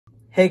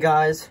Hey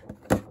guys,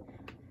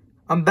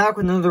 I'm back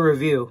with another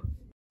review.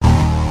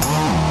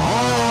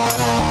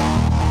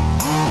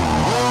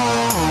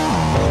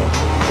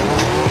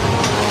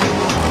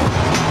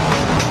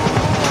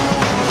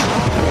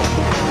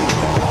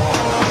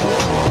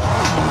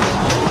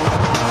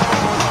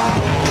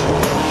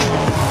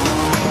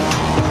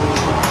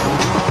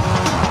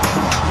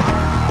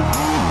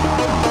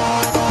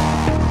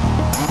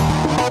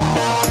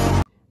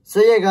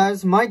 So yeah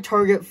guys, my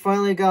Target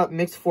finally got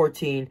Mix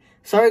 14.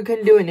 Sorry I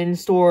couldn't do an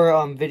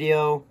in-store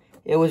video.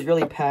 It was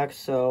really packed,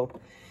 so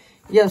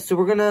yeah, so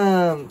we're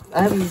gonna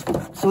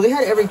so they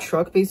had every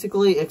truck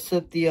basically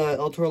except the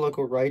El Toro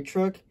Loco ride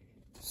truck.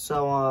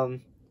 So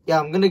yeah,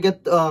 I'm gonna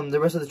get the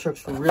rest of the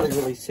trucks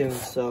really soon.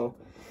 So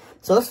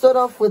let's start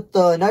off with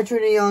the Nitro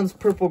Neon's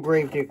Purple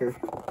Gravedigger.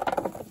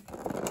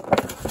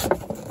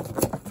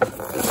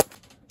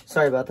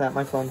 Sorry about that,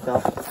 my phone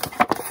fell.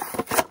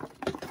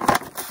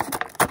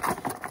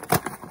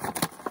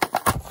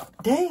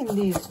 Dang,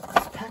 these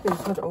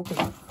packages hard to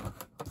open.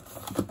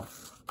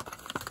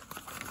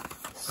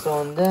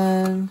 So, and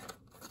then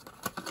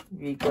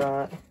we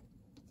got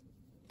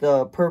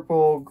the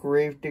Purple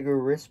Gravedigger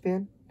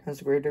wristband. Has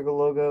the Gravedigger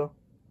logo,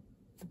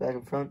 the back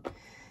and front.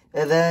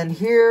 And then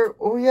here,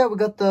 oh yeah, we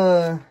got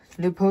the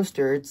new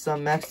poster. It's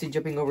Max D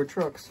jumping over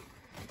trucks.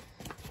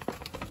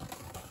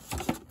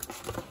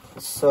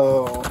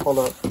 So, hold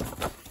up.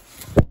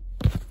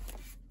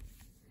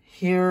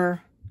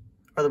 Here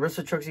are the rest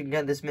of the trucks you can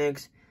get in this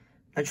mix.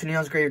 Nitro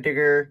Neon's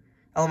Gravedigger,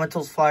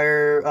 Elemental's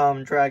Fire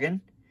Dragon,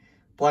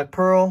 Black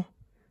Pearl,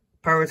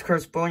 Pirates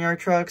Curse Boneyard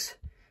Trucks,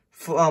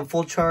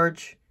 Full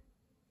Charge,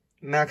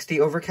 Max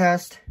D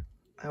Overcast.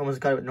 I almost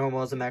got it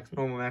normal as a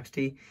normal Max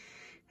D.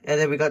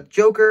 And then we got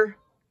Joker,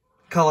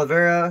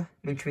 Calavera,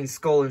 which means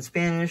skull in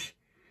Spanish,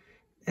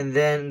 and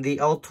then the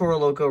El Toro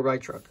Loco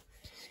ride truck.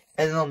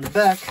 And then on the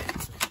back,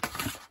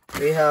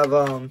 we have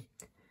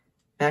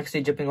Max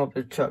D jumping over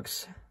the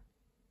trucks.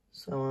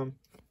 So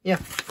yeah,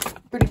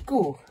 pretty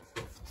cool.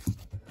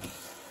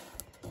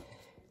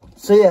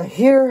 So yeah,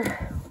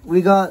 here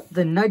we got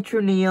the Nitro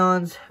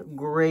Neon's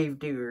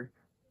Gravedigger.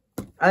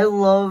 I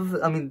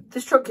mean,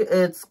 this truck,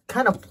 it's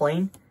kind of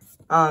plain.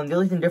 The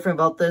only thing different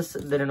about this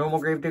than a normal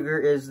Gravedigger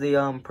is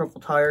the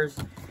purple tires.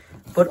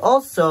 But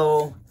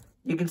also,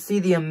 you can see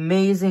the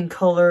amazing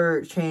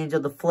color change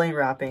of the flame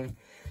wrapping.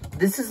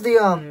 This is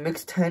the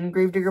Mix 10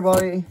 Gravedigger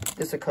body.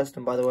 This is a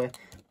custom, by the way.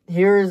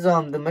 Here is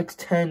the Mix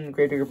 10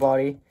 Gravedigger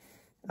body.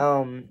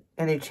 And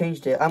they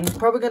changed it. I'm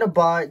probably going to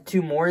buy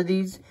 2 more of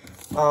these.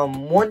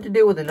 One to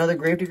do with another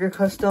Gravedigger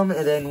custom,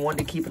 and then one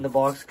to keep in the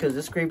box, because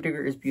this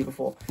Gravedigger is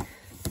beautiful.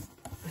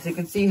 So you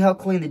can see how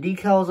clean the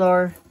decals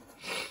are.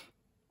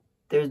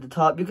 There's the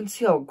top. You can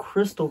see how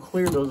crystal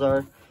clear those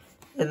are.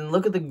 And then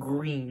look at the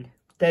green.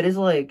 That is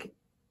like,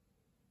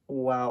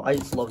 wow, I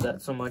just love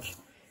that so much.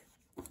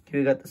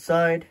 Here we got the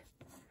side.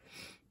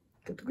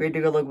 Got the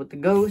Gravedigger look with the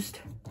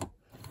ghost.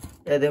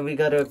 And then we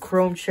got a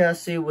chrome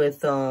chassis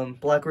with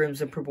black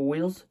rims and purple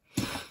wheels.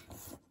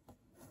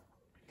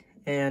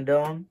 And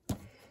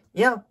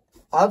yeah,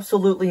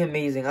 absolutely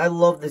amazing. I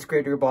love this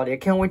Gravedigger body. I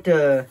can't wait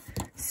to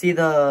see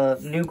the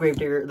new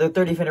Gravedigger, the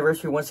 30th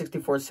anniversary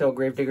 164 sale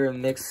Gravedigger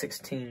Mix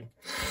 16.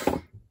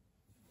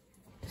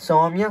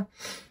 So yeah,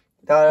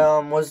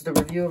 that was the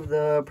review of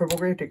the Purple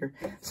Gravedigger.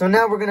 So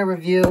now we're gonna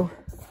review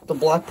the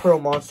Black Pearl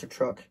Monster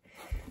truck.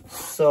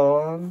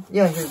 So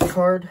yeah, here's the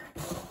card,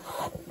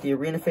 the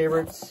arena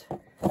favorites,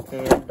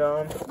 and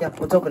yeah,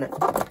 let's open it.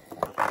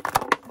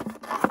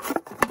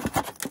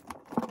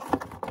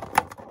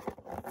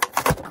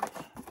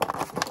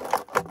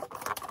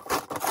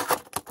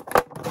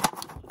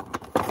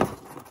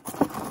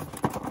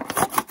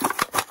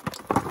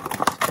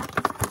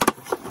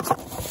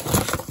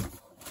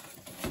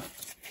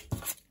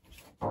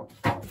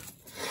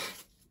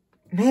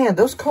 Man,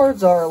 those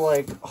cards are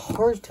like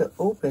hard to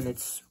open.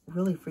 It's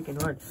really freaking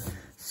hard.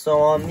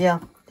 So yeah,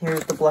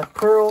 here's the Black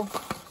Pearl.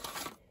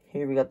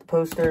 Here we got the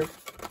poster.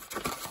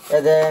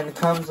 And then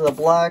comes the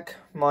Black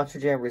Monster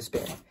Jam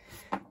wristband.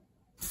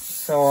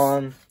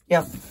 So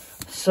yeah.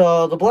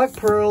 So the Black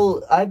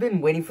Pearl, I've been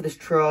waiting for this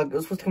truck. It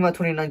was supposed to come out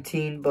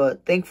 2019,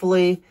 but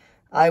thankfully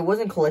I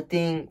wasn't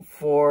collecting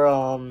for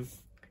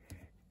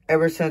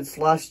ever since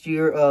last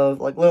year of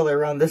like literally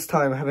around this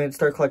time I haven't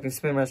started collecting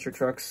Spinmaster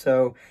trucks.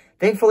 So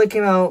thankfully it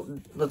came out,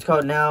 let's call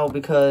it now,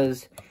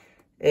 because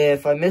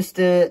if I missed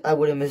it, I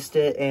would have missed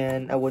it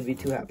and I wouldn't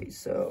be too happy.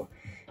 So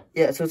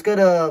yeah, so it's got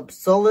a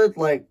solid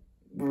like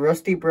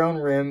rusty brown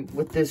rim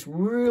with this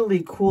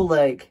really cool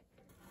like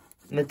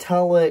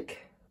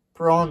metallic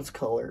bronze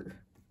color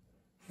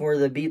for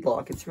the bead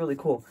lock. It's really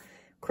cool.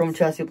 Chrome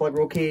chassis, black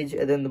roll cage,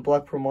 and then the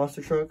Black Pearl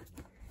Monster truck.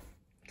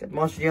 Got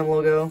Monster Jam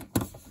logo.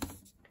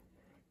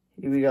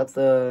 Here we got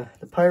the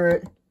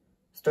pirate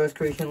Stars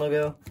Creation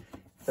logo.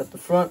 Got the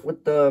front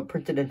with the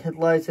printed in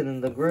headlights and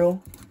then the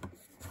grille.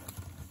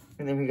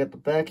 And then we got the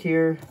back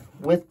here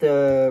with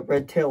the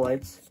red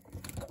taillights.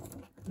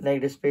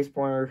 Negative space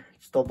bar,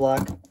 still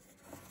black.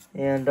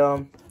 And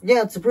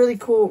yeah, it's a really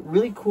cool,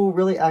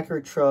 really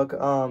accurate truck.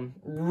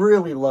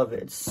 Really love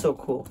it. It's so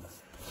cool.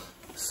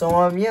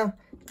 So, yeah,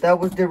 that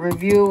was the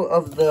review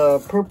of the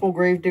purple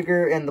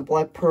Gravedigger and the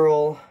black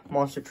pearl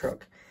monster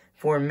truck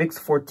for Mix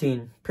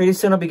 14. Pretty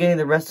soon I'll be getting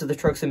the rest of the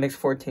trucks in Mix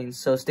 14,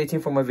 so stay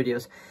tuned for more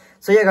videos.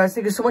 So yeah, guys,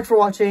 thank you so much for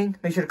watching.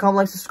 Make sure to comment,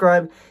 like,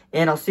 subscribe,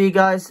 and I'll see you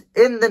guys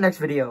in the next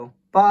video.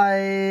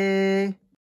 Bye!